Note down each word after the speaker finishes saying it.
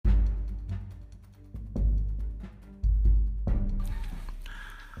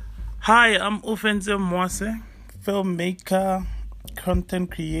Hi, I'm Ofentse Mwase, filmmaker,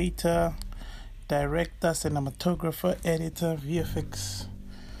 content creator, director, cinematographer, editor, VFX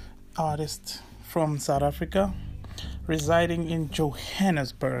artist from South Africa, residing in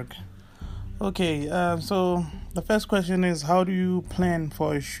Johannesburg. Okay, so the first question is, how do you plan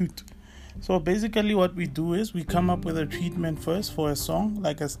for a shoot? So basically what we do is we come up with a treatment first for a song,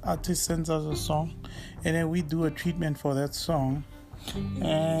 like an artist sends us a song, and then we do a treatment for that song.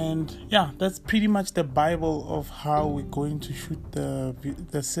 And yeah, that's pretty much the Bible of how we're going to shoot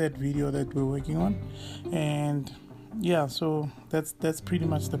the said video that we're working on. And yeah, so that's pretty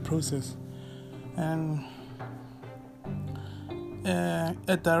much the process. And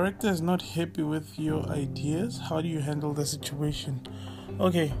a director is not happy with your ideas. How do you handle the situation?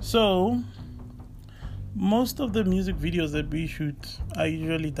 Okay, so most of the music videos that we shoot, I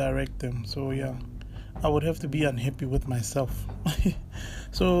usually direct them. So yeah, I would have to be unhappy with myself.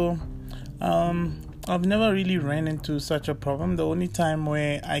 So I've never really ran into such a problem. The only time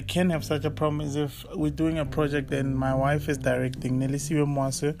where I can have such a problem is if we're doing a project and my wife is directing, Filmmaker Ofentse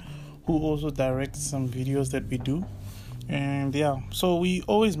Mwase, who also directs some videos that we do. And yeah, so we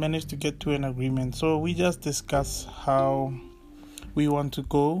always manage to get to an agreement. So we just discuss how we want to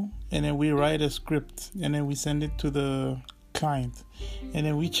go, and then we write a script, and then we send it to the client, and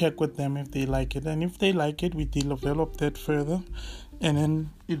then we check with them if they like it, and if they like it, we develop that further, and then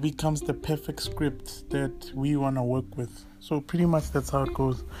it becomes the perfect script that we want to work with. So pretty much that's how it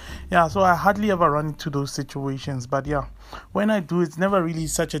goes. Yeah, so I hardly ever run into those situations, but yeah, when I do, it's never really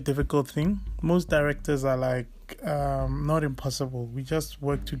such a difficult thing. Most directors are like not impossible. We just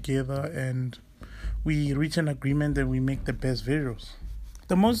work together and we reach an agreement and we make the best videos.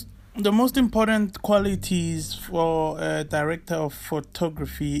 The most important qualities for a director of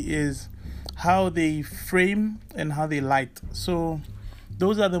photography is how they frame and how they light. So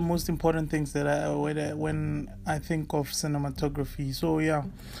those are the most important things that when I think of cinematography. So yeah,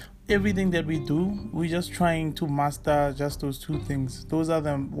 everything that we do, we're just trying to master just those two things. Those are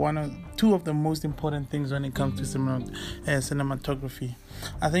two of the most important things when it comes to cinematography.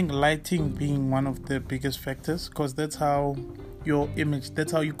 I think lighting being one of the biggest factors, because that's how you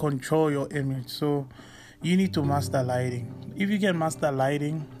control your image. So you need to master lighting. If you can master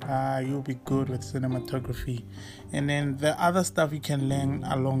lighting, you'll be good with cinematography, and then the other stuff you can learn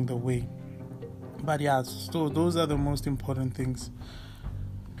along the way. But yeah, so those are the most important things.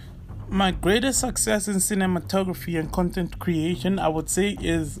 My greatest success in cinematography and content creation, I would say,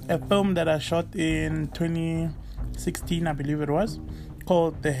 is a film that I shot in 2016, I believe it was,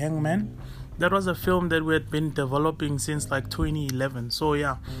 called The Hangman. That was a film that we had been developing since like 2011. So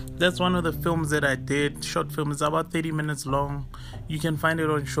yeah, that's one of the films that I did. Short film. It's about 30 minutes long. You can find it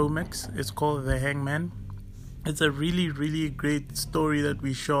on Showmax. It's called The Hangman. It's a really, really great story that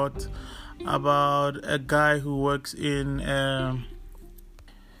we shot about a guy who works in an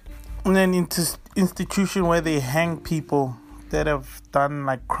institution where they hang people that have done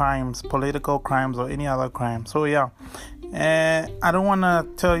like crimes, political crimes or any other crime. So yeah, I don't want to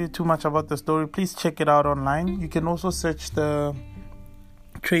tell you too much about the story. Please check it out online. You can also search the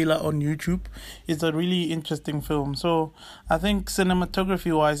trailer on YouTube. It's a really interesting film. So I think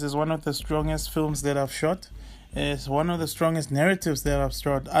cinematography wise is one of the strongest films that I've shot. It's one of the strongest narratives that I've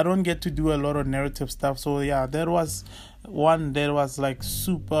shot. I don't get to do a lot of narrative stuff. So yeah, that was one that was like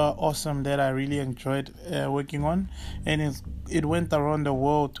super awesome that I really enjoyed working on. And it went around the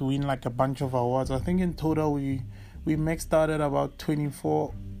world to win like a bunch of awards. I think in total we maxed out at about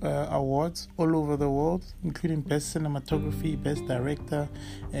 24 awards all over the world, including Best Cinematography, Best Director,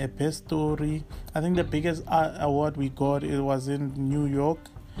 Best Story. I think the biggest award we got, it was in New York.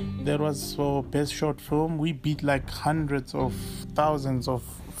 That was for Best Short Film. We beat like hundreds of thousands of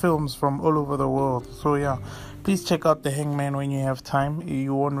films from all over the world. So yeah, please check out The Hangman when you have time.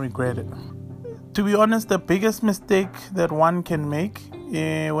 You won't regret it. To be honest, the biggest mistake that one can make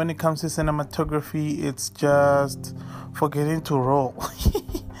when it comes to cinematography, it's just forgetting to roll.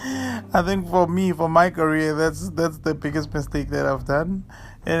 I think for my career, that's the biggest mistake that I've done.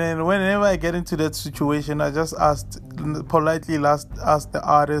 And then whenever I get into that situation, I just politely ask the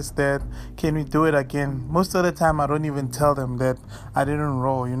artist that, can we do it again? Most of the time, I don't even tell them that I didn't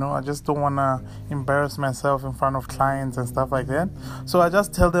roll, I just don't want to embarrass myself in front of clients and stuff like that. So I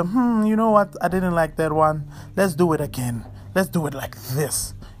just tell them, you know what, I didn't like that one. Let's do it again. Let's do it like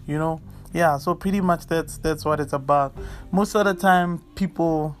this, Yeah, so pretty much that's what it's about. Most of the time,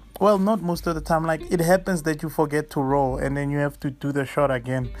 not most of the time, like it happens that you forget to roll and then you have to do the shot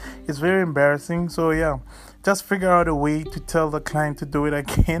again. It's very embarrassing. So yeah, just figure out a way to tell the client to do it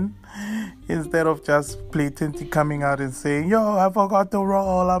again instead of just blatantly coming out and saying, yo, I forgot the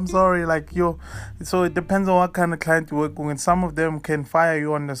role, I'm sorry. Like, yo, so it depends on what kind of client you work with. Some of them can fire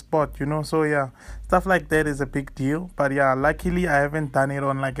you on the spot, so yeah, stuff like that is a big deal. But yeah, luckily I haven't done it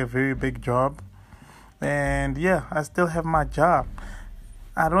on like a very big job, and yeah, I still have my job.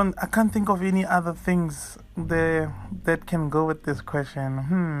 I can't think of any other things there that can go with this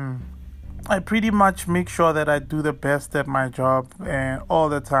question. I pretty much make sure that I do the best at my job all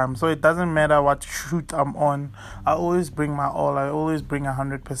the time. So it doesn't matter what shoot I'm on. I always bring my all. I always bring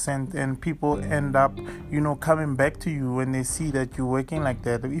 100%. And people end up, coming back to you when they see that you're working like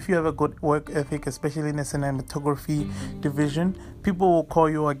that. If you have a good work ethic, especially in the cinematography division, people will call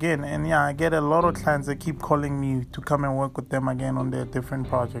you again. And yeah, I get a lot of clients that keep calling me to come and work with them again on their different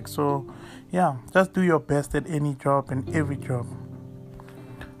projects. So yeah, just do your best at any job and every job.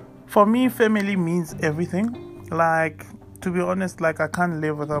 For me, family means everything. Like, to be honest, like, I can't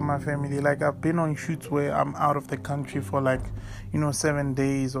live without my family. Like, I've been on shoots where I'm out of the country for 7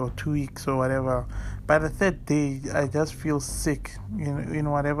 days or 2 weeks or whatever. By the third day, I just feel sick in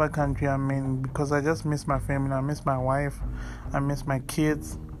whatever country I'm in, because I just miss my family. I miss my wife. I miss my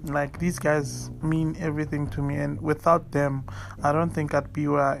kids. Like, these guys mean everything to me, and without them, I don't think I'd be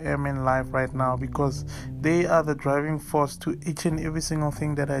where I am in life right now, because they are the driving force to each and every single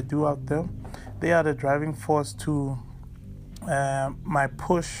thing that I do out there. They are the driving force to my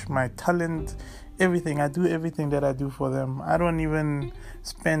push, my talent, everything. I do everything that I do for them. I don't even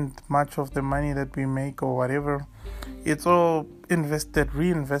spend much of the money that we make or whatever. It's all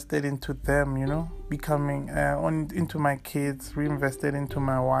reinvested into them, becoming into my kids, reinvested into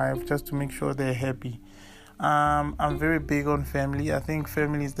my wife, just to make sure they're happy. I'm very big on family. I think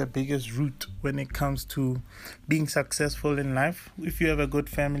family is the biggest root when it comes to being successful in life. If you have a good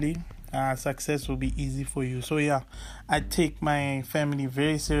family, success will be easy for you. So yeah, I take my family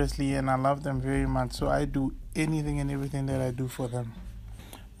very seriously and I love them very much. So I do anything and everything that I do for them.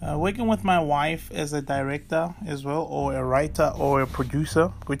 Working with my wife as a director as well, or a writer or a producer,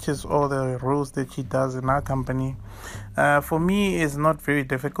 which is all the roles that she does in our company, for me is not very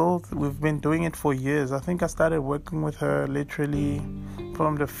difficult. We've been doing it for years. I think I started working with her literally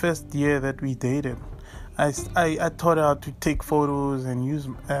from the first year that we dated. I taught her how to take photos and use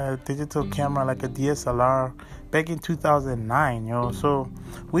a digital camera like a DSLR back in 2009, So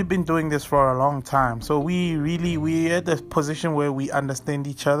we've been doing this for a long time. So we're at a position where we understand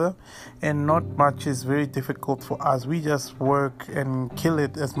each other, and not much is very difficult for us. We just work and kill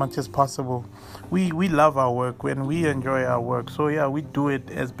it as much as possible. We love our work and we enjoy our work. So yeah, we do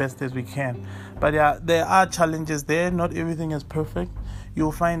it as best as we can. But yeah, there are challenges there. Not everything is perfect.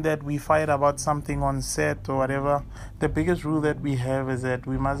 You'll find that we fight about something on set or whatever. The biggest rule that we have is that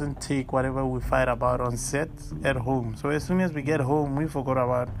we mustn't take whatever we fight about on set at home. So as soon as we get home, we forgot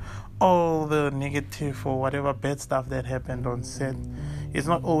about all the negative or whatever bad stuff that happened on set. It's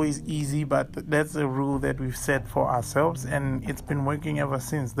not always easy, but that's a rule that we've set for ourselves, and it's been working ever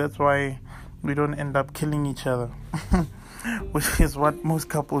since. That's why we don't end up killing each other, which is what most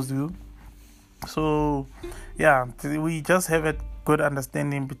couples do. So yeah, we just have a good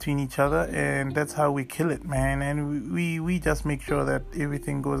understanding between each other, and that's how we kill it, man. And we just make sure that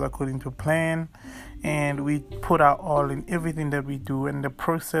everything goes according to plan, and we put our all in everything that we do, and the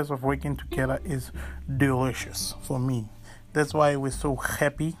process of working together is delicious for me. That's why we're so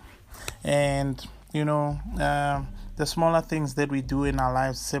happy. And the smaller things that we do in our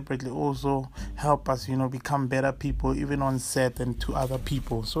lives separately also help us, become better people, even on set and to other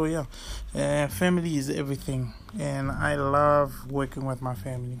people. So yeah, family is everything, and I love working with my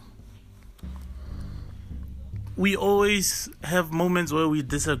family. We always have moments where we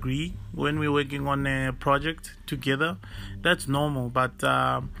disagree when we're working on a project together. That's normal, but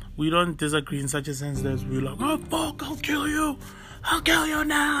we don't disagree in such a sense that we're like, oh fuck, I'll kill you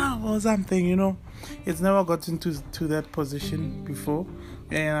now, or something, It's never gotten to that position before,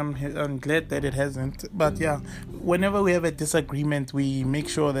 and I'm glad that it hasn't. But yeah, whenever we have a disagreement, we make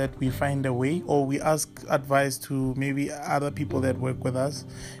sure that we find a way, or we ask advice to maybe other people that work with us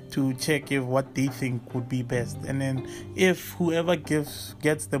to check if what they think would be best. And then if whoever gets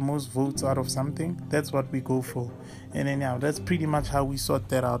the most votes out of something, that's what we go for. And then yeah, that's pretty much how we sort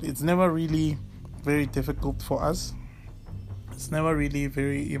that out. It's never really very difficult for us. It's never really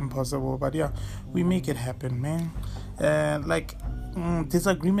very impossible, but yeah, we make it happen, man.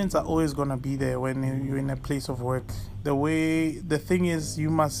 Disagreements are always gonna be there when you're in a place of work. The thing is, you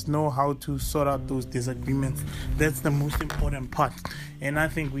must know how to sort out those disagreements. That's the most important part, and I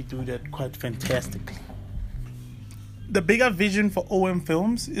think we do that quite fantastically. the bigger vision for OM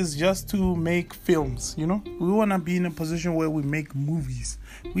Films is just to make films, we want to be in a position where we make movies.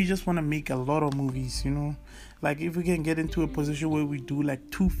 We just want to make a lot of movies, like if we can get into a position where we do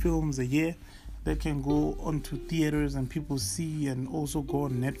like 2 films a year that can go onto theaters and people see, and also go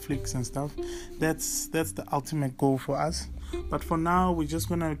on Netflix and stuff. That's the ultimate goal for us. But for now, we're just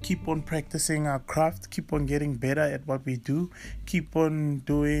gonna keep on practicing our craft, keep on getting better at what we do, keep on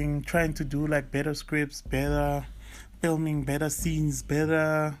trying to do like better scripts, better filming, better scenes,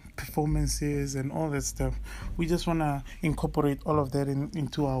 better performances, and all that stuff. We just want to incorporate all of that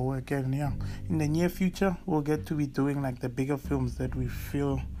into our work. And in the near future, we'll get to be doing like the bigger films that we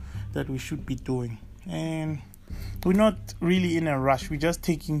feel that we should be doing. And we're not really in a rush. We're just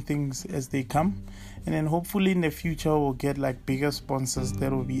taking things as they come. And then hopefully in the future, we'll get like bigger sponsors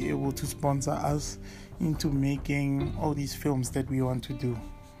that will be able to sponsor us into making all these films that we want to do.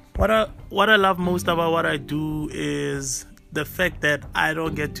 What I love most about what I do is the fact that I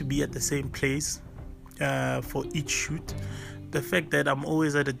don't get to be at the same place for each shoot. The fact that I'm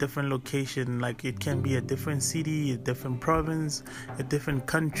always at a different location, like it can be a different city, a different province, a different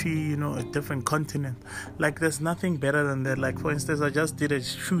country, a different continent. Like there's nothing better than that. Like for instance, I just did a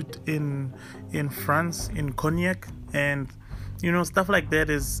shoot in France, in Cognac, and stuff like that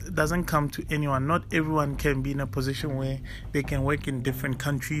doesn't come to anyone. Not everyone can be in a position where they can work in different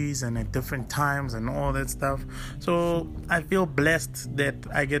countries and at different times and all that stuff. So I feel blessed that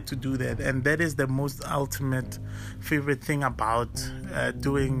I get to do that, and that is the most ultimate favorite thing about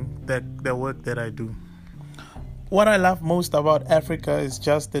doing the work that I do. What I love most about Africa is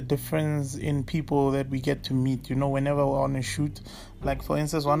just the difference in people that we get to meet, whenever we're on a shoot. Like for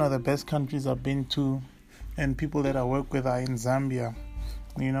instance, one of the best countries I've been to and people that I work with are in Zambia.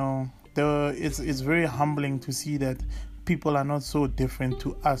 It's very humbling to see that people are not so different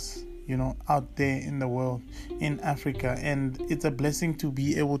to us, out there in the world, in Africa, and it's a blessing to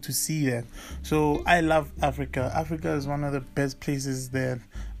be able to see that. So I love Africa. Africa is one of the best places that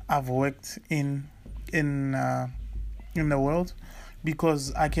I've worked in the world,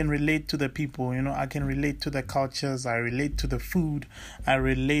 because I can relate to the people, I can relate to the cultures, I relate to the food, I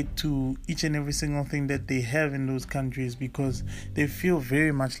relate to each and every single thing that they have in those countries, because they feel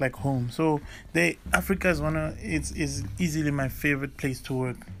very much like home. So Africa is is easily my favorite place to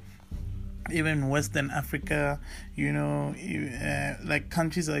work. Even Western Africa, like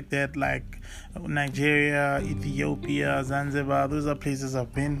countries like that, like Nigeria, Ethiopia, Zanzibar, those are places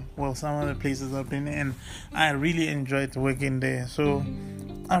I've been. Well, some of the places I've been, and I really enjoyed working there. So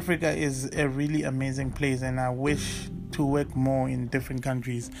Africa is a really amazing place, and I wish to work more in different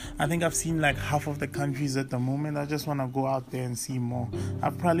countries. I think I've seen like half of the countries at the moment. I just want to go out there and see more.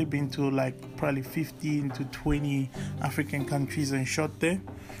 I've probably been to probably 15 to 20 African countries and shot there,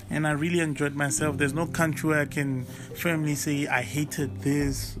 and I really enjoyed myself. There's no country where I can firmly say I hated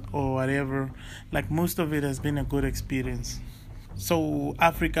this or whatever. Like most of it has been a good experience. So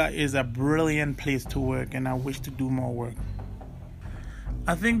Africa is a brilliant place to work, and I wish to do more work.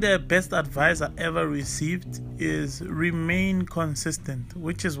 I think the best advice I ever received is remain consistent,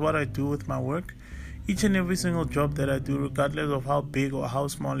 which is what I do with my work. Each and every single job that I do, regardless of how big or how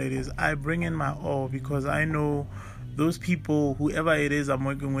small it is, I bring in my all, because I know those people, whoever it is I'm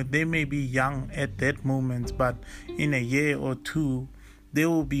working with, they may be young at that moment, but in a year or two, they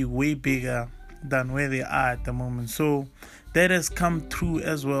will be way bigger than where they are at the moment. So that has come through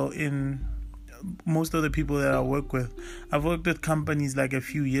as well in most of the people that I work with. I've worked with companies like a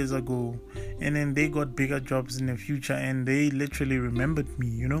few years ago, and then they got bigger jobs in the future, and they literally remembered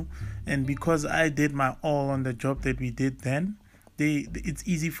me, and because I did my all on the job that we did then, it's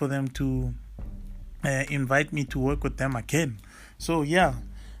easy for them to invite me to work with them again. So yeah,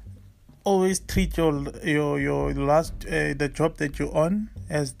 always treat your last the job that you're on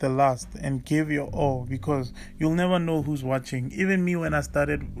as the last, and give your all, because you'll never know who's watching. Even me, when I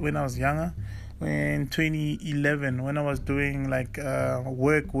started when I was younger, in 2011, when I was doing like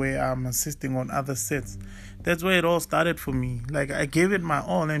work where I'm assisting on other sets, that's where it all started for me. Like I gave it my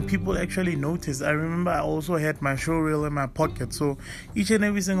all, and people actually noticed. I remember I also had my show reel in my pocket, so each and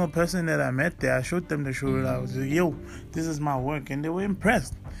every single person that I met there, I showed them the show reel. I was like, yo, this is my work, and they were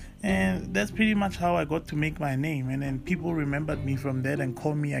impressed. And that's pretty much how I got to make my name, and then people remembered me from that and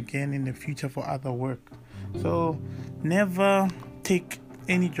called me again in the future for other work. So never take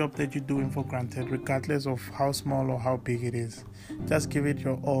any job that you're doing for granted, regardless of how small or how big it is. Just give it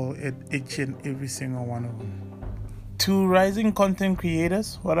your all at each and every single one of them. To rising content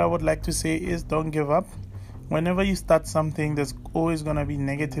creators, what I would like to say is don't give up. Whenever you start something, there's always going to be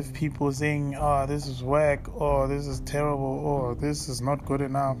negative people saying, oh, this is whack, or this is terrible, or this is not good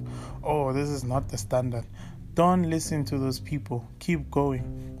enough, or this is not the standard. don't listen to those people. Keep going.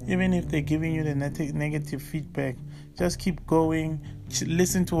 Even if they're giving you the negative feedback, just keep going.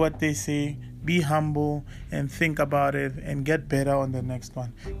 Listen to what they say. Be humble and think about it and get better on the next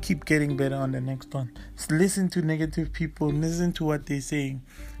one. Keep getting better on the next one. Listen to negative people. Listen to what they say,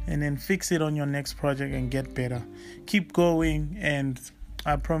 and then fix it on your next project and get better. Keep going, and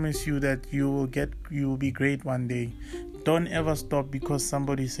I promise you that you will be great one day. Don't ever stop because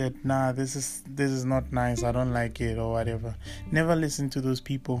somebody said, nah, this is not nice, I don't like it, or whatever. Never listen to those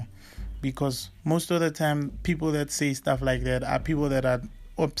people, because most of the time people that say stuff like that are people that are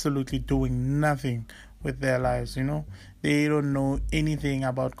absolutely doing nothing with their lives. They don't know anything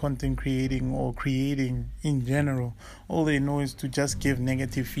about content creating or creating in general. All they know is to just give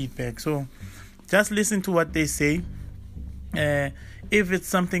negative feedback. So just listen to what they say. If it's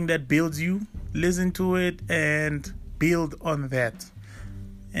something that builds you, listen to it and build on that.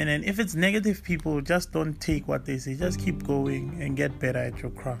 And then if it's negative people, just don't take what they say. Just keep going and get better at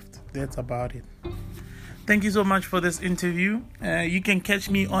your craft. That's about it. Thank you so much for this interview. You can catch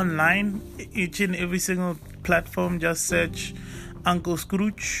me online, each and every single platform. Just search Uncle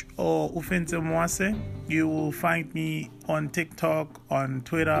Scrooch or Ofentse Mwase. You will find me on TikTok, on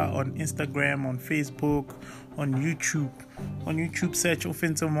Twitter, on Instagram, on Facebook, on YouTube. On YouTube, search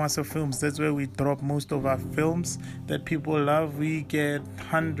Ofentse Mwase Films. That's where we drop most of our films that people love. We get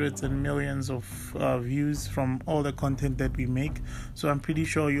hundreds and millions of views from all the content that we make. So I'm pretty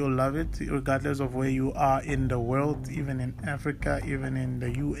sure you'll love it, regardless of where you are in the world, even in Africa, even in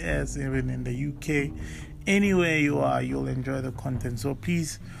the US, even in the UK. Anywhere you are, you'll enjoy the content. So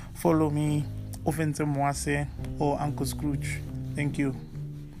please follow me, Ofentse Mwase or Uncle Scrooch. Thank you.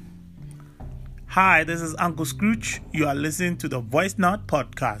 Hi, this is Uncle Scrooch. You are listening to the Voice Note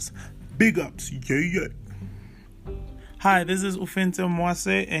Podcast. Big ups, yeah. Hi, this is Ofentse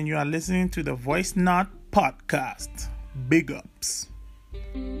Mwase, and you are listening to the Voice Note Podcast. Big ups.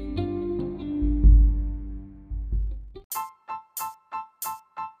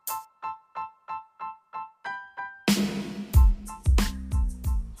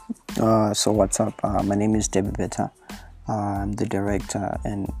 So what's up? My name is Debbie Beta. I'm the director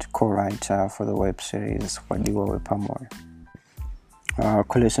and co-writer for the web series Wadiwa Wepamore.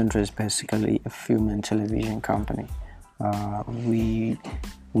 Collecentro is basically a film and television company. We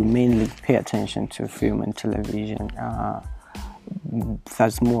mainly pay attention to film and television.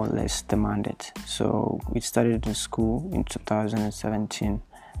 That's more or less the mandate. So we started in school in 2017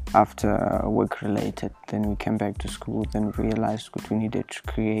 after work related. Then we came back to school, then realized that we needed to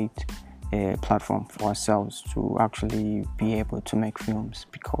create a platform for ourselves to actually be able to make films,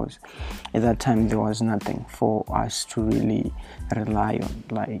 because at that time there was nothing for us to really rely on.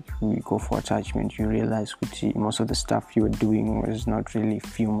 Like, we go for attachment, you realize most of the stuff you were doing was not really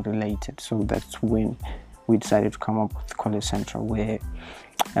film related. So that's when we decided to come up with Collecentro, where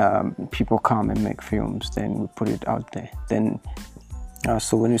people come and make films, then we put it out there. Then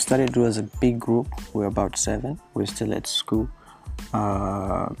so when we started, it was a big group. We're about 7. We're still at school.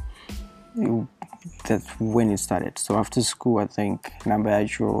 That's when it started. So after school, I think we're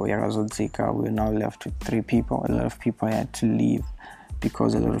now left with 3 people. A lot of people had to leave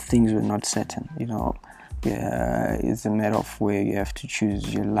because a lot of things were not certain. It's a matter of where you have to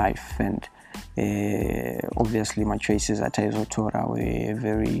choose your life, and obviously my choices at Taizotora were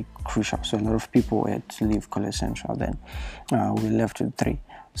very crucial. So a lot of people had to leave Collecentro. Then we left with 3.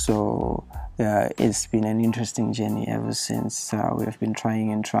 So it's been an interesting journey ever since. We have been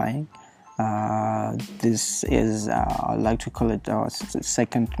trying and trying. This is, I like to call it our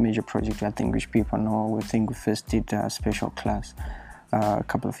second major project, I think, which people know. We think we first did a special class a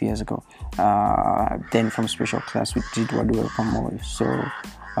couple of years ago. Then from special class we did Wadiwa Wepamore. So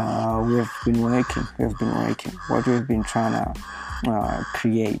we have been working. What we've been trying to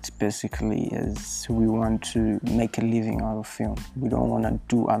create basically is we want to make a living out of film. We don't want to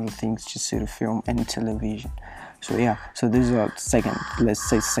do other things, just see the film and television. So this is our second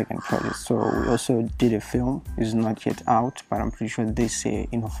project. So we also did a film. It's not yet out, but I'm pretty sure this year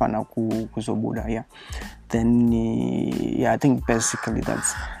in Hofana kuzobuda. Then I think basically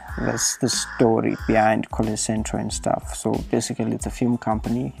that's the story behind Collecentro and stuff. So basically it's a film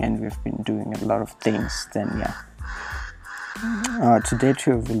company, and we've been doing a lot of things. Then to date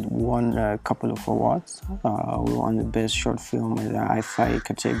we have won a couple of awards. We won the best short film in the hi-fi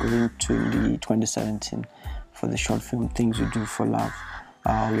category in 2017 for the short film Things We Do for Love.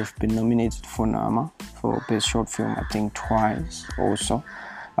 We have been nominated for NAMA for best short film, I think twice also.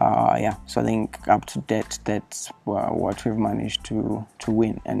 So I think up to date, that's what we've managed to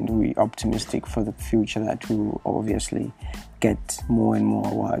win, and we're optimistic for the future that we will obviously get more and more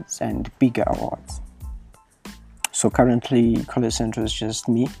awards and bigger awards. So currently College Central is just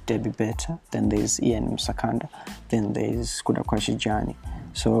me, Debbie Beta, then there's Ian Msakanda, then there's Kudakwashi Jani.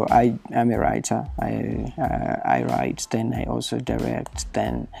 So I'm a writer, I write, then I also direct,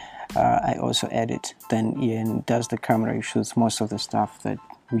 then I also edit, then Ian does the camera, he shoots most of the stuff that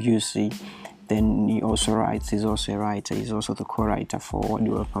you see. Then he also writes, he's also a writer, he's also the co-writer for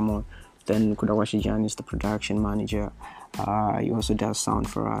Wadiwa Pamo. Then Kudawashi Jan is the production manager. He also does sound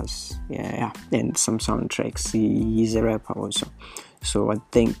for us, and some soundtracks. He's a rapper also. So I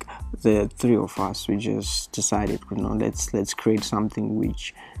think the three of us, we just decided, let's create something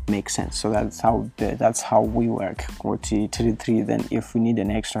which makes sense. So that's how we work. Then if we need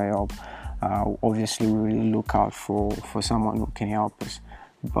an extra help, obviously we really look out for someone who can help us.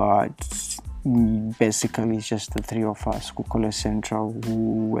 But basically it's just the three of us who call us Central,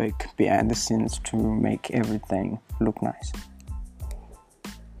 who work behind the scenes to make everything look nice.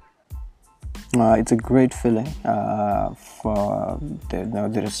 It's a great feeling for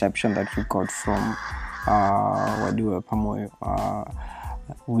the reception that we got from Wadiwa Pamoyo.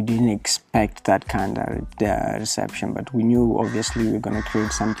 We didn't expect that kind of reception, but we knew obviously we were going to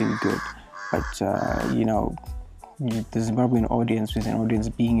create something good. But the Zimbabwean audience, with an audience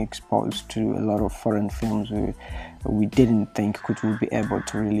being exposed to a lot of foreign films, we didn't think would be able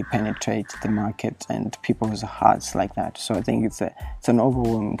to really penetrate the market and people's hearts like that. So I think it's an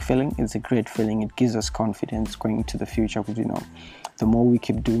overwhelming feeling. It's a great feeling. It gives us confidence going into the future, because the more we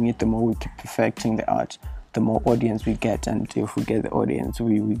keep doing it, the more we keep perfecting the art, the more audience we get, and if we get the audience,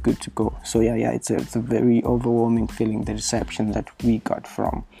 we're good to go. So it's a very overwhelming feeling, the reception that we got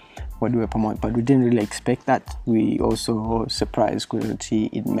from Wadiwa Pamoyo, but we didn't really expect that. We also surprised Kurati,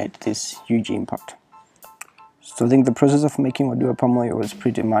 it made this huge impact. So I think the process of making Wadiwa Pamoyo was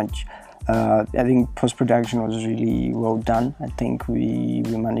pretty much, I think post-production was really well done. I think we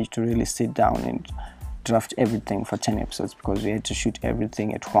managed to really sit down and draft everything for 10 episodes, because we had to shoot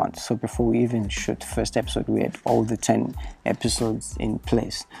everything at once. So before we even shoot the first episode, we had all the 10 episodes in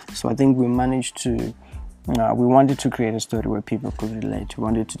place. So I think we managed to we wanted to create a story where people could relate. We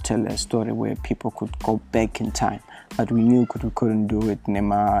wanted to tell a story where people could go back in time, but we knew we couldn't do it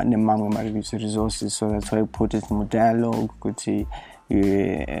with resources. So that's why we put it in dialogue.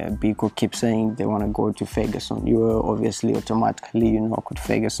 People keep saying they want to go to Ferguson. You were obviously automatically, could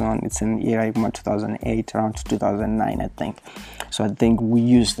Ferguson. It's in era 2008, around 2009, I think. So I think we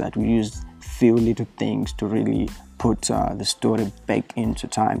used that. We used few little things to really put the story back into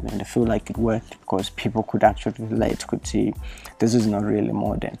time, and I feel like it worked because people could actually relate, could see this is not really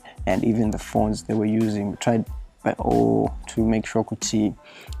modern. And even the phones they were using, we tried by all to make sure could see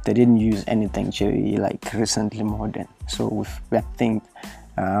they didn't use anything actually like recently modern. So I think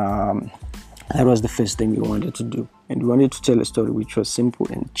that was the first thing we wanted to do, and we wanted to tell a story which was simple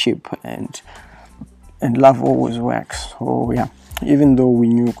and cheap, and love always works. So even though we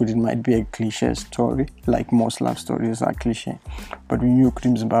knew it might be a cliche story, like most love stories are cliche, but we knew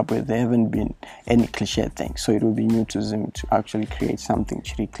in Zimbabwe there haven't been any cliche thing, so it would be new to Zim to actually create something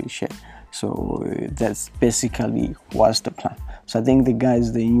really cliche. So that's basically was the plan. So I think the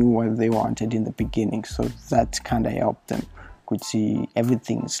guys, they knew what they wanted in the beginning, so that kind of helped them. Could see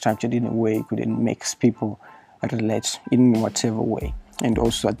everything structured in a way could makes people relate in whatever way. And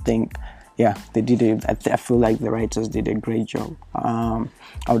also I think they did it. I feel like the writers did a great job. I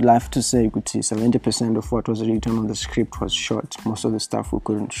would love to say you could see 70% of what was written on the script was shot. Most of the stuff we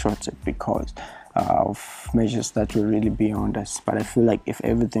couldn't shot it because of measures that were really beyond us. But I feel like if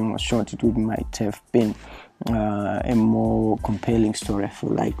everything was shot, it might have been a more compelling story. I feel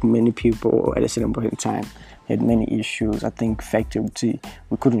like many people at a certain point in time had many issues. I think effectively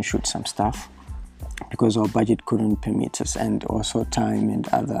we couldn't shoot some stuff because our budget couldn't permit us, and also time and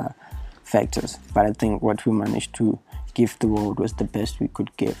other factors. But I think what we managed to give the world was the best we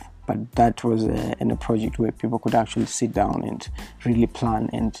could give. But that was in a project where people could actually sit down and really plan,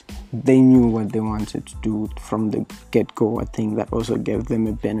 and they knew what they wanted to do from the get-go. I think that also gave them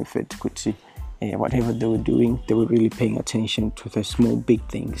a benefit. Could see whatever they were doing, they were really paying attention to the small big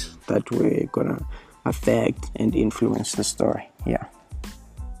things that were gonna affect and influence the story.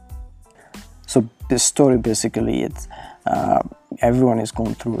 So the story basically, it's everyone is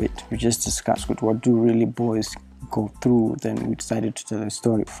going through it. We just discussed what do really boys go through. Then we decided to tell a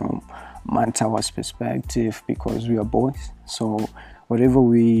story from Mantawa's perspective because we are boys. So whatever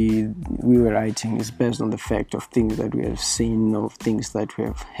we were writing is based on the fact of things that we have seen, of things that we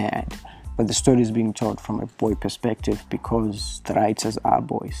have had. But the story is being told from a boy perspective because the writers are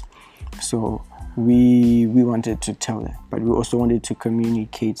boys. So we wanted to tell that, but we also wanted to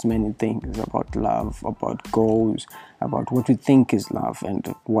communicate many things about love, about goals, about what we think is love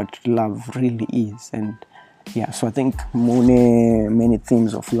and what love really is. And Yeah, so I think many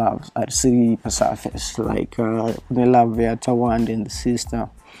themes of love are see per surface, like the love where Tawand and the sister,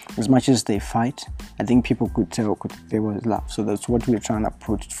 as much as they fight, I think people could tell there was love. So that's what we're trying to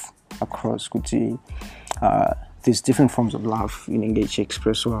put across. Could see these different forms of love in engage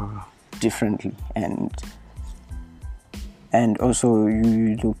express differently, and also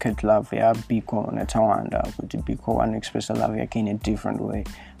you look at love yeah Biko and Tawanda could Biko one express a love in a different way.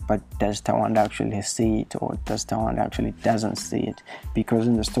 But does Tawanda actually see it, or does Tawanda actually doesn't see it? Because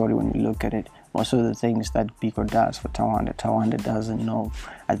in the story, when you look at it, most of the things that Biko does for Tawanda doesn't know.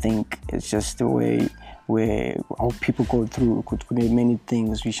 I think it's just the way where how people go through could be many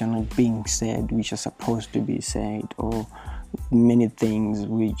things which are not being said, which are supposed to be said, or many things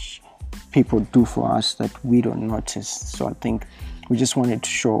which people do for us that we don't notice. So I think we just wanted to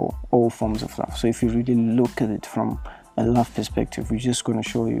show all forms of love. So if you really look at it from a love perspective, we're just going to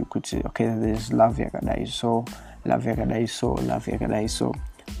show you, could say, okay, there's love yakadaiso, love yakadaiso, love yakadaiso.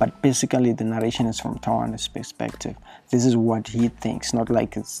 But basically the narration is from Tawanda's perspective. This is what he thinks, not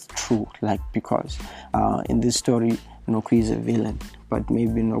like it's true, like because in this story, Noku is a villain, but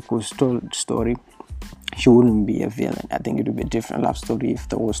maybe Noku's story, she wouldn't be a villain. I think it would be a different love story if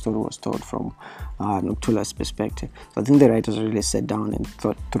the whole story was told from Noktula's perspective. So I think the writers really sat down and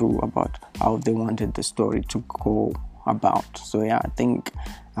thought through about how they wanted the story to go about. So yeah, I think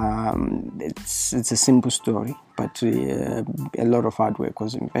it's a simple story, but a lot of hard work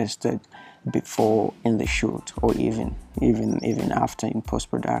was invested before in the shoot, or even after in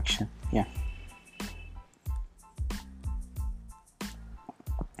post-production. Yeah,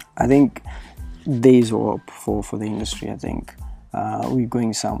 I think there is hope for the industry. I think we're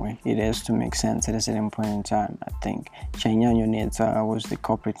going somewhere. It has to make sense at a certain point in time. I think Chainyanyo Neta was the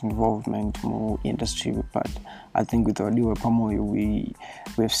corporate involvement more industry, but I think with Odiwe Pamoyo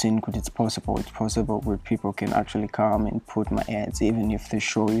we've seen that it's possible where people can actually come and put my ads even if the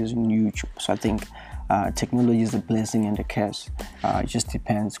show is on YouTube. So I think technology is a blessing and a curse. It just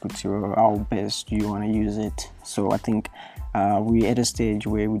depends how best you want to use it. So I think we're at a stage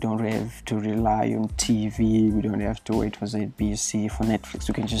where we don't have to rely on TV, we don't have to wait for ZBC, for Netflix.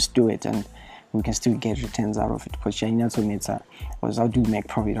 We can just do it and we can still get returns out of it. But Chainyanyo was how do we make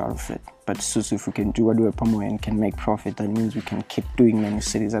profit out of it? But so if we can do what we promote and can make profit, that means we can keep doing many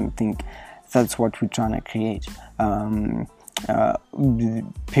series, and I think that's what we're trying to create.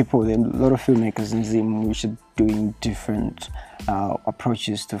 People, there are a lot of filmmakers in Zim which are doing different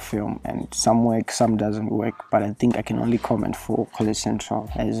approaches to film, and some work, some doesn't work, but I think I can only comment for College Central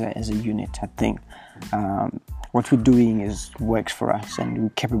as a unit. I think what we're doing works for us, and we're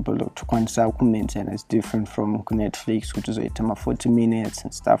capable to maintain. It's different from Netflix, which is 40 minutes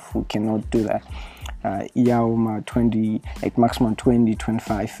and stuff. We cannot do that. 20, like maximum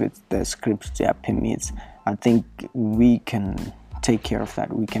 20-25 with the scripts there permits. I think we can take care of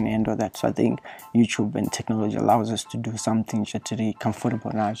that, we can handle that. So I think YouTube and technology allows us to do something really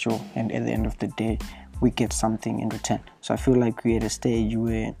comfortable, natural, and at the end of the day we get something in return. So I feel like we're at a stage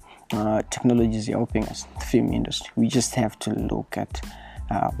where technology is helping us, the film industry. We just have to look at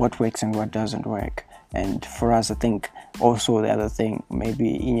what works and what doesn't work. And for us, I think also the other thing,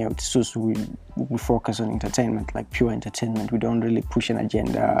 maybe we focus on entertainment, like pure entertainment. We don't really push an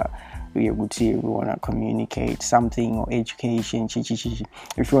agenda. We want to communicate something or education.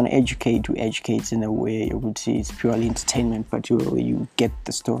 If you want to educate, we educate in a way you would see it's purely entertainment, but you get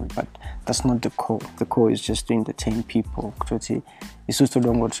the story. But that's not the core. The core is just to entertain people. It's also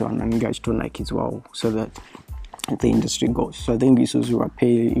don't watch on and guys don't like it well, so that the industry goes. So I think this is we're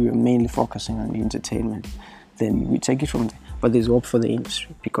mainly focusing on the entertainment. Then we take it from there. But there's hope for the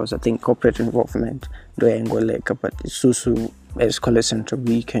industry, because I think corporate involvement, but it's also, as College Center,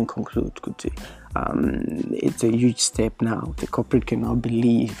 we can conclude it's a huge step now. The corporate can now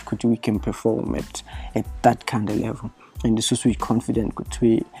believe we can perform at that kind of level. And this is we're confident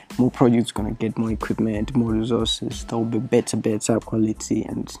more projects gonna get more equipment, more resources, there'll be better quality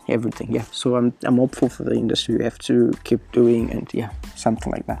and everything. Yeah. So I'm hopeful for the industry. We have to keep doing, and yeah,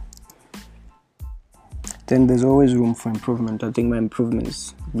 something like that. Then there's always room for improvement. I think my improvement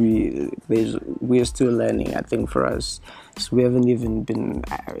is we're still learning. I think for us, so we haven't even been.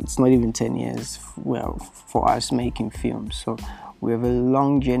 It's not even 10 years. For us making films, so we have a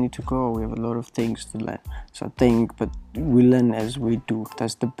long journey to go. We have a lot of things to learn. So I think, but we learn as we do.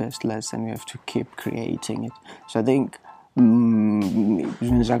 That's the best lesson. We have to keep creating it. So I think.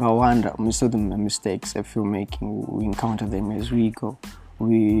 Most of the mistakes of filmmaking, we encounter them as we go.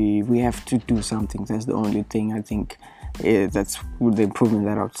 We have to do something. That's the only thing I think. That's the improvement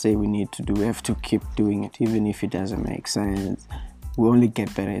that I would say we need to do. We have to keep doing it, even if it doesn't make sense. we only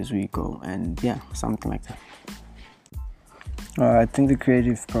get better as we go, and yeah, something like that. I think the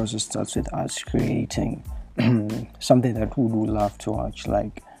creative process starts with us creating something that we would love to watch.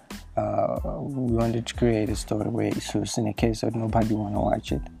 Like we wanted to create a story where, so in a case that nobody want to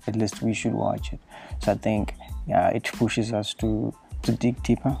watch it, at least we should watch it. So I think it pushes us to dig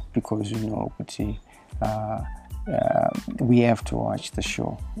deeper, because we have to watch the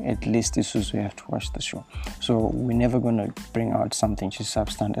show. At least this is, we have to watch the show. So we're never gonna bring out something just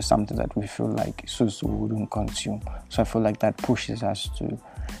substandard, something that we feel like we wouldn't consume. So I feel like that pushes us to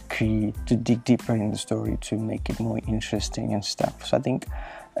dig deeper in the story, to make it more interesting and stuff. So I think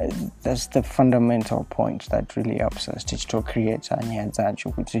that's the fundamental point that really helps us digital creator.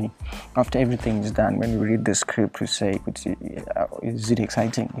 After everything is done, when we read the script, we say, is it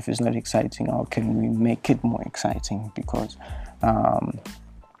exciting? If it's not exciting, how can we make it more exciting? Because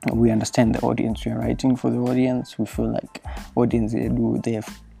we understand the audience. We are writing for the audience. We feel like audience, they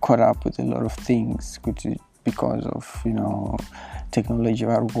have caught up with a lot of things because of technology,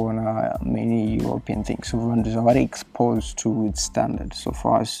 many European things. So we're already exposed to its standards. So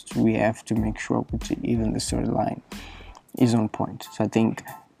for us, we have to make sure that even the storyline is on point. So I think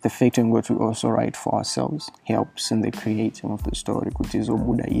the fact in what we also write for ourselves helps in the creating of the story, which is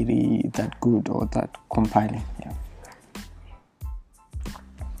that good or that compiling. Yeah.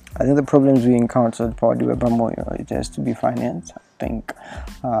 I think the problems we encountered for it has to be finance. I think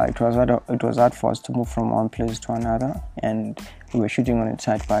it was hard for us to move from one place to another, and we were shooting on a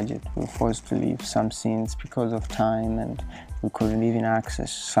tight budget. We were forced to leave some scenes because of time, and we couldn't even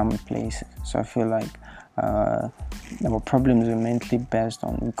access some places. So I feel like our problems were mainly based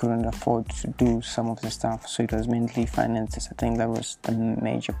on we couldn't afford to do some of the stuff. So it was mainly finances. I think that was the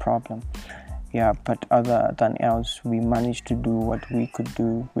major problem. Yeah, but other than else, we managed to do what we could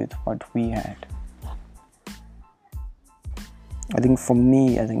do with what we had. I think for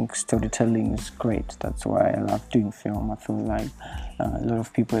me, storytelling is great. That's why I love doing film. I feel like a lot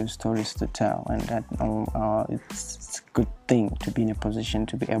of people have stories to tell, and that it's a good thing to be in a position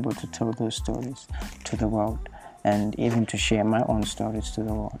to be able to tell those stories to the world, and even to share my own stories to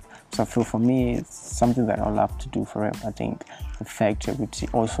the world. So I feel for me, it's something that I'll love to do forever. I think the fact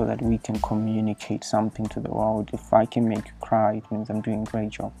also that we can communicate something to the world. If I can make you cry, it means I'm doing a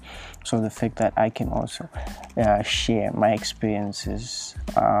great job. So the fact that I can also share my experiences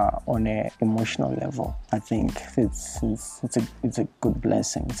on an emotional level, I think it's a good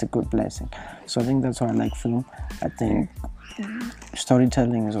blessing. It's a good blessing. So I think that's why I like film. I think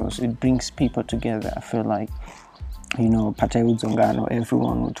storytelling is also, it brings people together. I feel like, Patay Udzongano,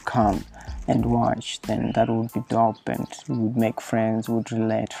 everyone would come and watch, then that would be dope, and we would make friends, would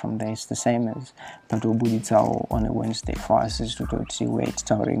relate from there. It's the same as Patobuditao on a Wednesday for us is to see wait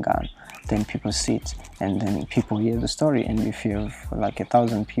Tauringan. Then people sit and then people hear the story, and if you have like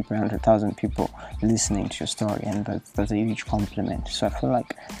 1,000 people, 100,000 people listening to your story, and that's a huge compliment. So I feel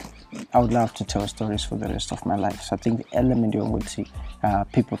like I would love to tell stories for the rest of my life. So I think the element you would see,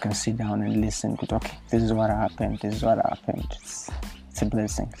 people can sit down and listen to, okay, this is what happened, this is what happened. It's a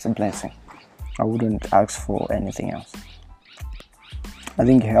blessing, it's a blessing. I wouldn't ask for anything else. I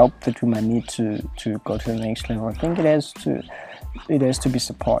think help that we might need to go to the next level. I think it has to be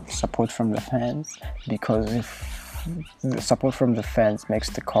support from the fans, because if the support from the fans makes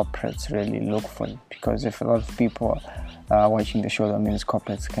the corporates really look for it, because if a lot of people are watching the show, that means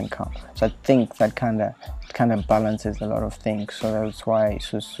corporates can come. So I think that kind of balances a lot of things. So that's why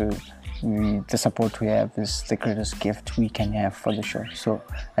the support we have is the greatest gift we can have for the show. So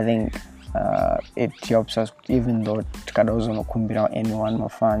I think it helps us, even though anyone more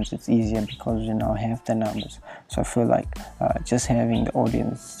fans, it's easier because we now have the numbers. So I feel like just having the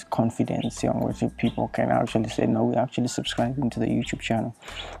audience confidence in which people can actually say, no, we're actually subscribing to the YouTube channel.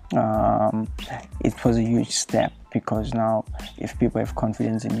 It was a huge step, because now if people have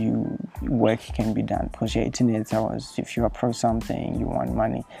confidence in you, work can be done. Because 18 hours, if you approach something, you want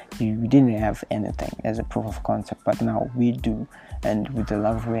money, you didn't have anything as a proof of concept, but now we do. And with the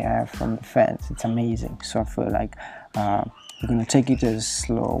love we have from the fans, it's amazing. So I feel like we're going to take it as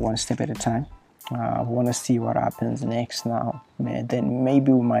slow, one step at a time. We want to see what happens next now. Then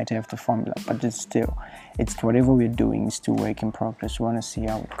maybe we might have the formula, but it's whatever we're doing is still work in progress. We want to see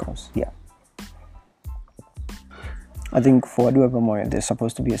how it goes. Yeah. I think for Aduabamoya, there's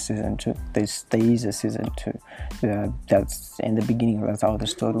supposed to be a season 2. There is a season 2. That's in the beginning. That's how the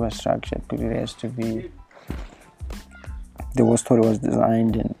story was structured. But it has to be. The whole story was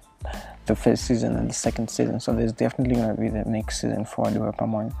designed in the first season and the second season. So there's definitely going to be the next season for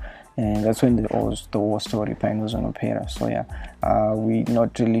Aduabamoya. and that's when the whole story was on opera. So yeah, we're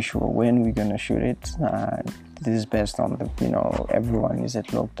not really sure when we're gonna shoot it. This is based on the, everyone is at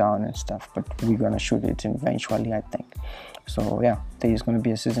lockdown and stuff, but we're gonna shoot it eventually, I think. So yeah, there's gonna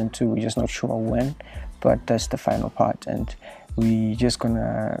be a season 2. We're just not sure when, but that's the final part, and we just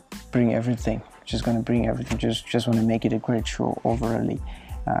gonna bring everything. Just want to make it a great show overall.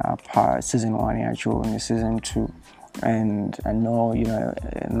 Season 1 actually, and season 2. And I know,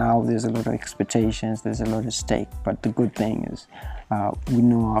 now there's a lot of expectations, there's a lot at stake, but the good thing is we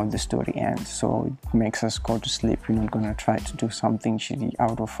know how the story ends, so it makes us go to sleep. We're not going to try to do something shitty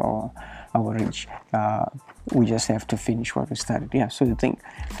out of our reach. We just have to finish what we started. Yeah, so I think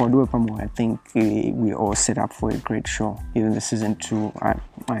for Duopamo, I think we all set up for a great show. Even the season 2,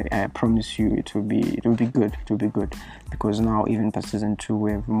 I promise you it will be good. It will be good, because now even for season 2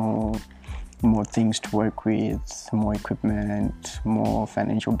 we have more things to work with, more equipment, more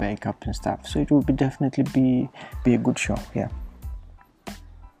financial backup and stuff. So it will definitely be a good show. Yeah.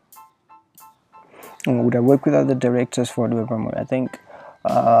 Would I work with other directors for Duopamo? I think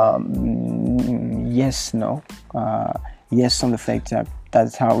yes, no. Yes, on the fact that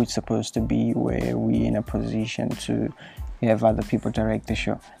that's how it's supposed to be, where we're in a position to have other people direct the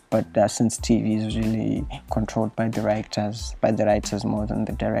show. But since TV is really controlled by the writers more than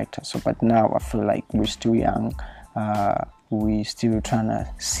the director. So, but now I feel like we're still young. We're still trying to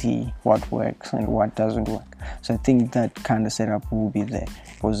see what works and what doesn't work. So I think that kind of setup will be there.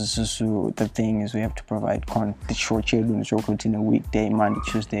 Because the thing is, we have to provide the short schedule in a weekday, Monday,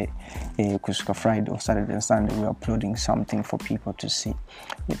 Tuesday, Friday or Saturday and Sunday. We're uploading something for people to see.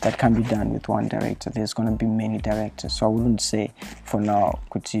 That can be done with one director. There's going to be many directors. So I wouldn't say for now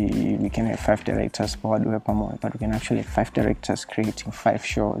we can have 5 directors for Duopamo, but we can actually have 5 directors creating 5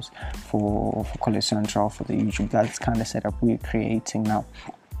 shows for College Central, for the YouTube. That's kind of setup we're creating now.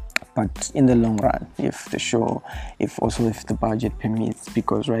 But in the long run, if the budget permits,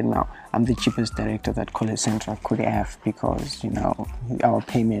 because right now I'm the cheapest director that College Central could have, because our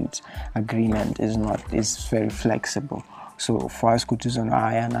payment agreement is very flexible. So for us to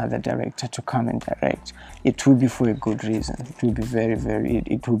hire another director to come and direct, it will be for a good reason. It will be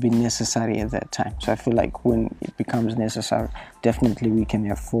it will be necessary at that time. So I feel like when it becomes necessary, definitely we can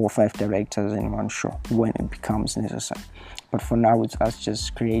have 4 or 5 directors in one show when it becomes necessary. But for now, it's us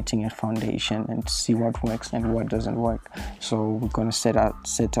just creating a foundation and see what works and what doesn't work. So we're gonna set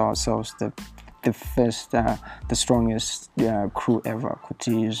ourselves the strongest crew ever.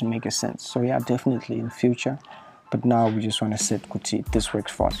 Kuti is make a sense. So yeah, definitely in future. But now we just want to set Kuti. This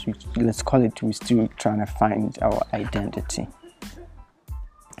works for us. Let's call it. We're still trying to find our identity.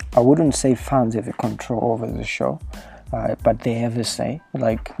 I wouldn't say fans have a control over the show, but they have a say.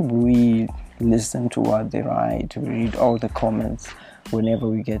 Like, we listen to what they write, we read all the comments whenever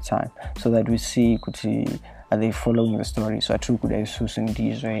we get time, so that we see Kuti, are they following the story? So I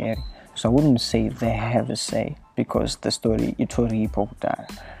wouldn't say they have a say, because the story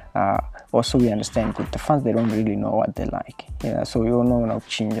also we understand that the fans, they don't really know what they like. So we all know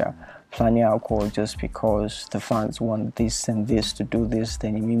chinja plan yako just because the fans want this and this to do this,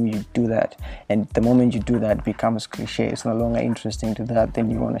 then you do that, and the moment you do that, it becomes cliche. It's no longer interesting to that,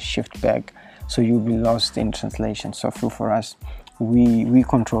 then you want to shift back, so you'll be lost in translation. So for us, we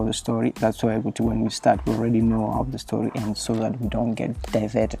control the story. That's why when we start, we already know how the story ends, so that we don't get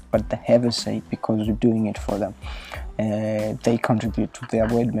diverted. But they have a say, because we're doing it for them. They contribute to their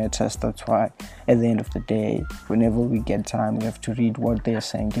word matters. That's why at the end of the day, whenever we get time, we have to read what they're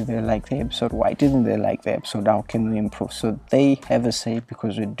saying. Did they like the episode? Why didn't they like the episode? How can we improve? So they have a say,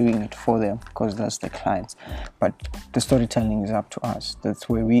 because we're doing it for them, because that's the clients. But the storytelling is up to us. That's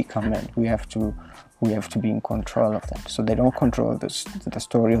where we come in. We have to be in control of that. So they don't control the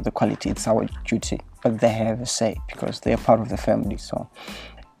story or the quality. It's our duty, but they have a say, because they're part of the family. So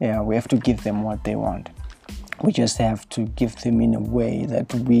yeah, we have to give them what they want. We just have to give them in a way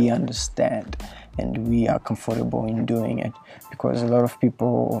that we understand and we are comfortable in doing it, because a lot of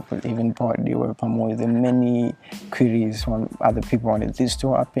people, even partly were with many queries. Other people wanted this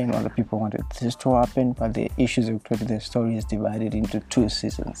to happen, other people wanted this to happen, but the issues of the story is divided into 2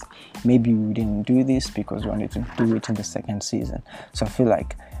 seasons. Maybe we didn't do this because we wanted to do it in the 2nd season. So I feel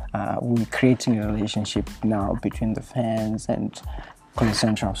like we're creating a relationship now between the fans and College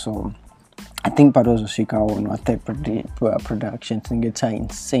Central. So I think Padozo Shikao and what production to get in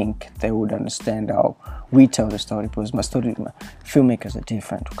sync, they would understand how we tell the story, because my filmmakers are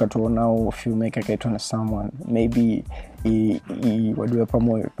different. Now filmmaker get on someone, maybe what do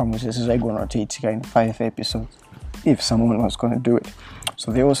I gonna take in 5 episodes if someone was gonna do it.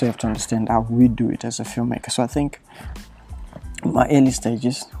 So they also have to understand how we do it as a filmmaker. So I think my early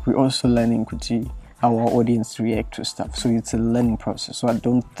stages, we're also learning to see how our audience react to stuff. So it's a learning process. So I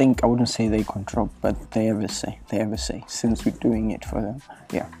wouldn't say they control, but they have a say. They have a say since we're doing it for them.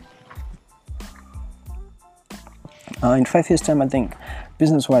 Yeah. In 5 years' time, I think,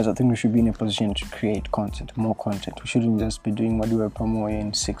 business-wise, I think we should be in a position to create content, more content. We shouldn't just be doing what we were promoting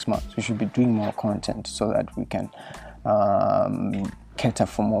in 6 months. We should be doing more content so that we can cater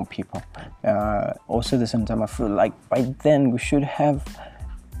for more people. Also, at the same time, I feel like by then we should have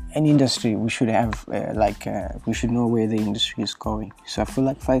an industry. We should have we should know where the industry is going. So I feel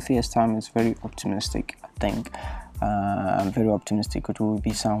like 5 years' time is very optimistic. I think I'm very optimistic it will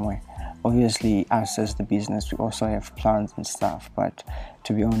be somewhere. Obviously, us as the business, we also have plans and stuff, but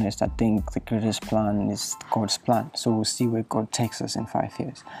to be honest, I think the greatest plan is God's plan. So we'll see where God takes us in 5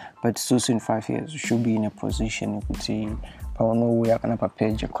 years. But also in 5 years, we should be in a position, you could see, we are going to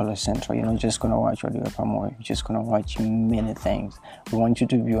page a color center. You're not just going to watch audio promo, you're just going to watch many things. We want you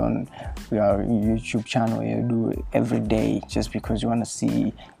to be on our YouTube channel. You do every day just because you want to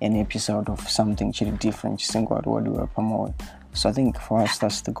see an episode of something different. Just think about audio promo. So I think for us,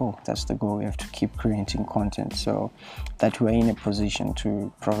 that's the goal. That's the goal. We have to keep creating content so that we're in a position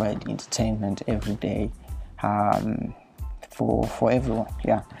to provide entertainment every day for everyone.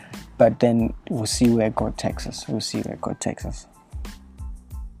 Yeah. But then we'll see where God takes us. We'll see where God takes us.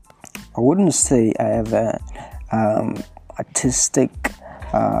 I wouldn't say I have an artistic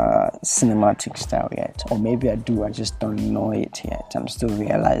cinematic style yet. Or maybe I do, I just don't know it yet. I'm still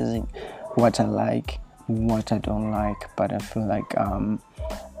realizing what I like, what I don't like, but I feel like I'm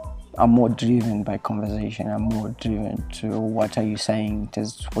more driven by conversation. I'm more driven to what are you saying?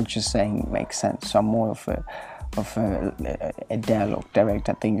 Does what you're saying make sense? So I'm more of a dialogue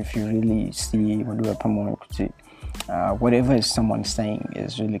director. I think if you really see what we are promoting, whatever is someone saying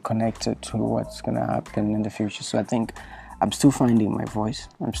is really connected to what's gonna happen in the future. So I think I'm still finding my voice.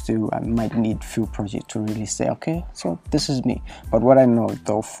 I might need few projects to really say, okay, so this is me. But what I know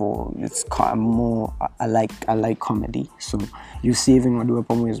though I like comedy. So you see, even when we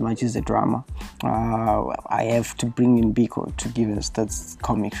do as much as the drama, I have to bring in Biko to give us that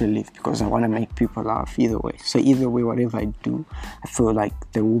comic relief because I want to make people laugh either way. So either way, whatever I do, I feel like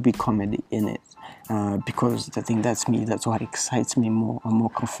there will be comedy in it. Because I think that's me, that's what excites me more. I'm more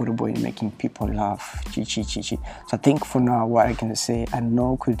comfortable in making people laugh. So I think for now, what I can say, I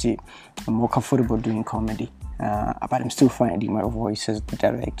know I'm more comfortable doing comedy, but I'm still finding my voice as the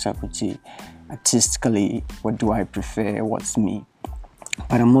director. Artistically, what do I prefer, what's me?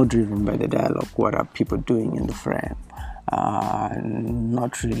 But I'm more driven by the dialogue, what are people doing in the frame?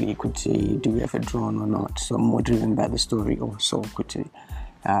 Not really, do we have a drone or not? So I'm more driven by the story also,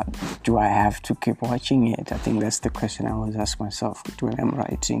 do I have to keep watching it? I think that's the question I always ask myself when I'm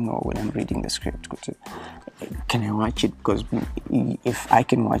writing or when I'm reading the script. Can I watch it? Because if I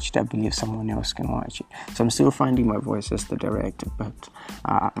can watch it, I believe someone else can watch it. So I'm still finding my voice as the director, but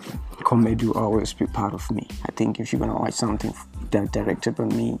comedy will always be part of me. I think if you're going to watch something directed by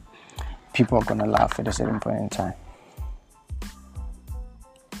me, people are going to laugh at a certain point in time.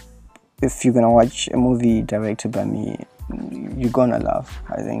 If you're going to watch a movie directed by me, you're gonna laugh,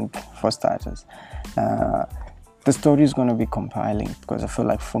 I think, for starters. The story is gonna be compiling because I feel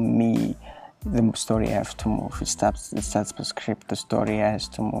like for me, the story has to move. It starts with script, the story has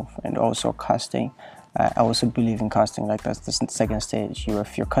to move, and also casting. I also believe in casting, like that's the second stage.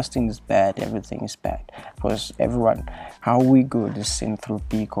 If your casting is bad, everything is bad. Because how we good is seen through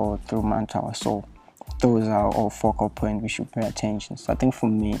Pico, through Mantawa. So those are all focal points we should pay attention. So I think for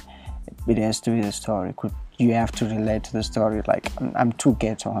me, it has to be the story. You have to relate to the story. Like I'm too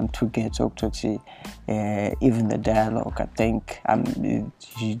ghetto to see even the dialogue. I think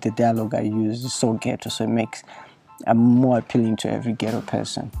the dialogue I use is so ghetto, so I'm more appealing to every ghetto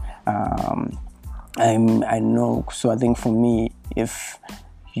person. I know. So I think for me, if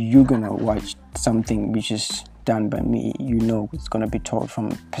you're gonna watch something which is done by me, it's gonna be told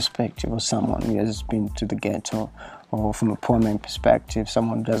from a perspective of someone who has been to the ghetto, or from a poor man perspective,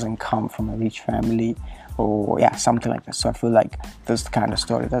 someone who doesn't come from a rich family, or something like that. So I feel like that's the kind of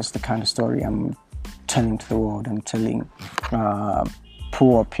story I'm telling to the world. I'm telling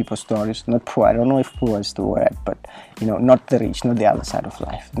poor people stories. Not poor, I don't know if poor is the word, but not the rich, not the other side of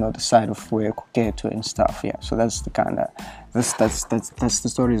life, the side of where ghetto and stuff. So that's the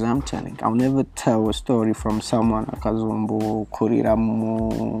stories I'm telling. I'll never tell a story from someone akazumbu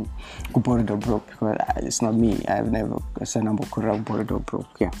kuriramu kuborido broke, because it's not me. I've never said number kuriramu kuborido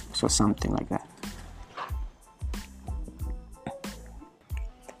broke. So something like that.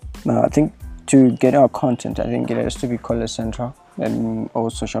 Now I think to get our content, I think it has to be color central, and all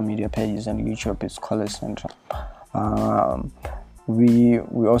social media pages and YouTube is color central.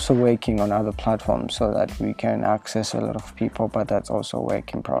 We're also working on other platforms so that we can access a lot of people, but that's also a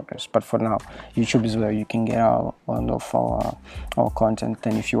work in progress. But for now, YouTube is where you can get all of our content.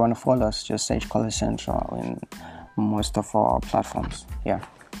 And if you want to follow us, just search College Central in most of our platforms. Yeah.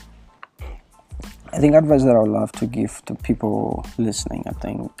 I think advice that I would love to give to people listening, I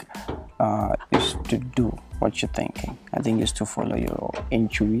think, is to do what you're thinking. I think is to follow your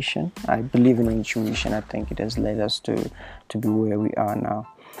intuition. I believe in intuition. I think it has led us to be where we are now.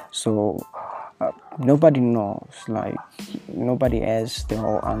 So nobody knows, like nobody has the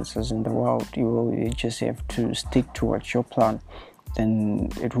whole answers in the world. You just have to stick to what your plan, then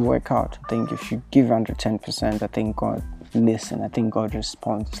it will work out. I think if you give 110%, I think God listen. I think God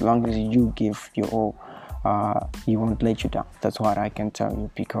responds. As long as you give your all, He won't let you down. That's what I can tell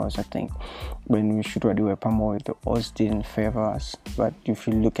you, because I think when we shoot Wadi Wepamoy, the odds didn't favor us. But if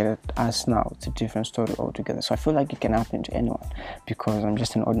you look at us now, it's a different story altogether. So I feel like it can happen to anyone, because I'm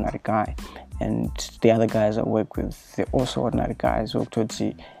just an ordinary guy, and the other guys I work with, they're also ordinary guys. So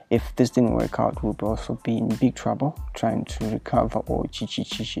if this didn't work out, we'd also be in big trouble trying to recover or chi.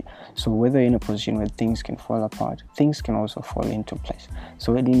 So whether you're in a position where things can fall apart, things can also fall into place.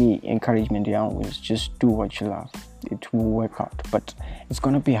 So any encouragement you always just do what you love. It will work out, but it's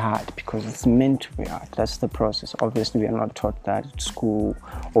going to be hard because it's meant to be hard. That's the process. Obviously, we are not taught that at school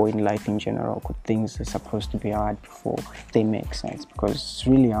or in life in general. Things are supposed to be hard before they make sense, because it's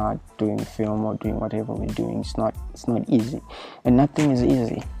really hard doing film or doing whatever we're doing. It's not easy, and nothing is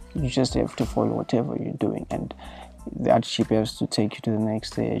easy. You just have to follow whatever you're doing, and that ship has to take you to the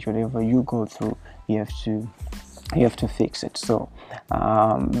next stage. Whatever you go through, you have to fix it. So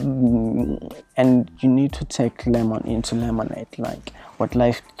and you need to take lemon into lemonade. Like what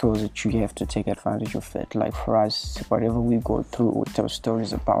life throws at you, you have to take advantage of it. Like for us, whatever we go through, we tell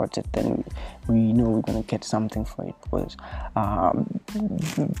stories about it, then we know we're going to get something for it. Because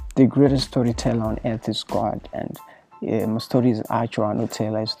the greatest storyteller on earth is God, and my stories actually no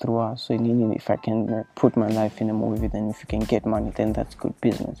tellers through us. So if I can put my life in a movie, then if you can get money, then that's good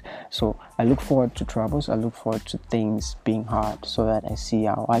business. So I look forward to troubles. I look forward to things being hard, so that I see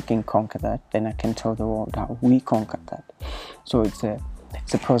how I can conquer that. Then I can tell the world how we conquered that. So it's a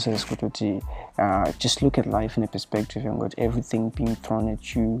process. Just look at life in a perspective, and what everything being thrown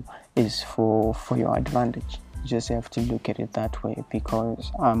at you is for your advantage. You just have to look at it that way,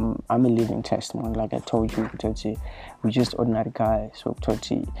 because I'm a living testimony. Like I told you, we're just ordinary guys. So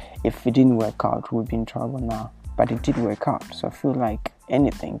if it didn't work out, we'd be in trouble now. But it did work out. So I feel like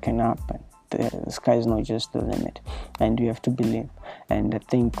anything can happen. The sky is not just the limit, and you have to believe. And I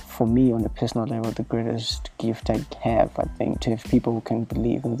think for me, on a personal level, the greatest gift I have, I think, to have people who can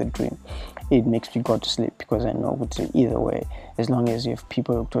believe in the dream, it makes me go to sleep, because I know either way, as long as you have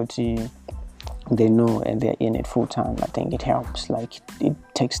people who they know and they're in it full time, I think it helps. Like it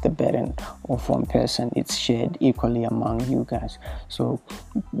takes the burden of one person, it's shared equally among you guys. So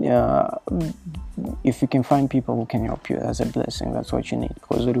if you can find people who can help you, that's a blessing. That's what you need,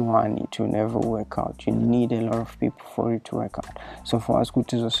 because what you want it to never work out. You need a lot of people for it to work out. So for us, and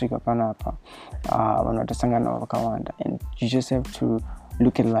you just have to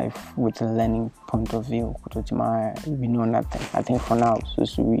look at life with a learning point of view. We know nothing. I think for now,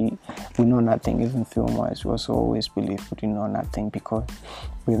 so we know nothing. Even film-wise, we also always believe that we know nothing, because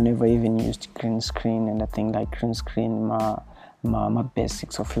we've never even used green screen, and I think like green screen, my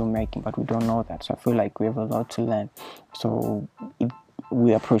basics of filmmaking, but we don't know that. So I feel like we have a lot to learn. So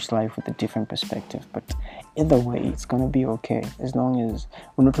we approach life with a different perspective, but either way, it's gonna be okay, as long as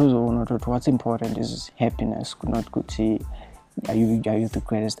what's important is happiness. Not good to are you the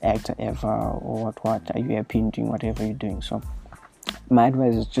greatest actor ever, or what? Are you happy in doing whatever you're doing? So my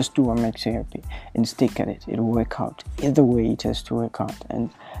advice is just do what makes you happy and stick at it. It'll work out. Either way, it has to work out, and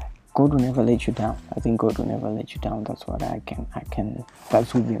God will never let you down. I think God will never let you down. That's what I can.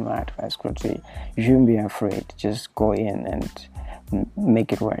 That would be my advice. You shouldn't be afraid. Just go in and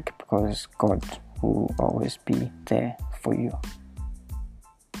make it work, because God will always be there for you.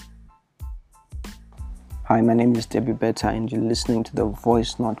 Hi, my name is Debbie Beta, and you're listening to the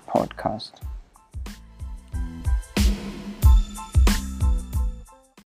Voice Note podcast.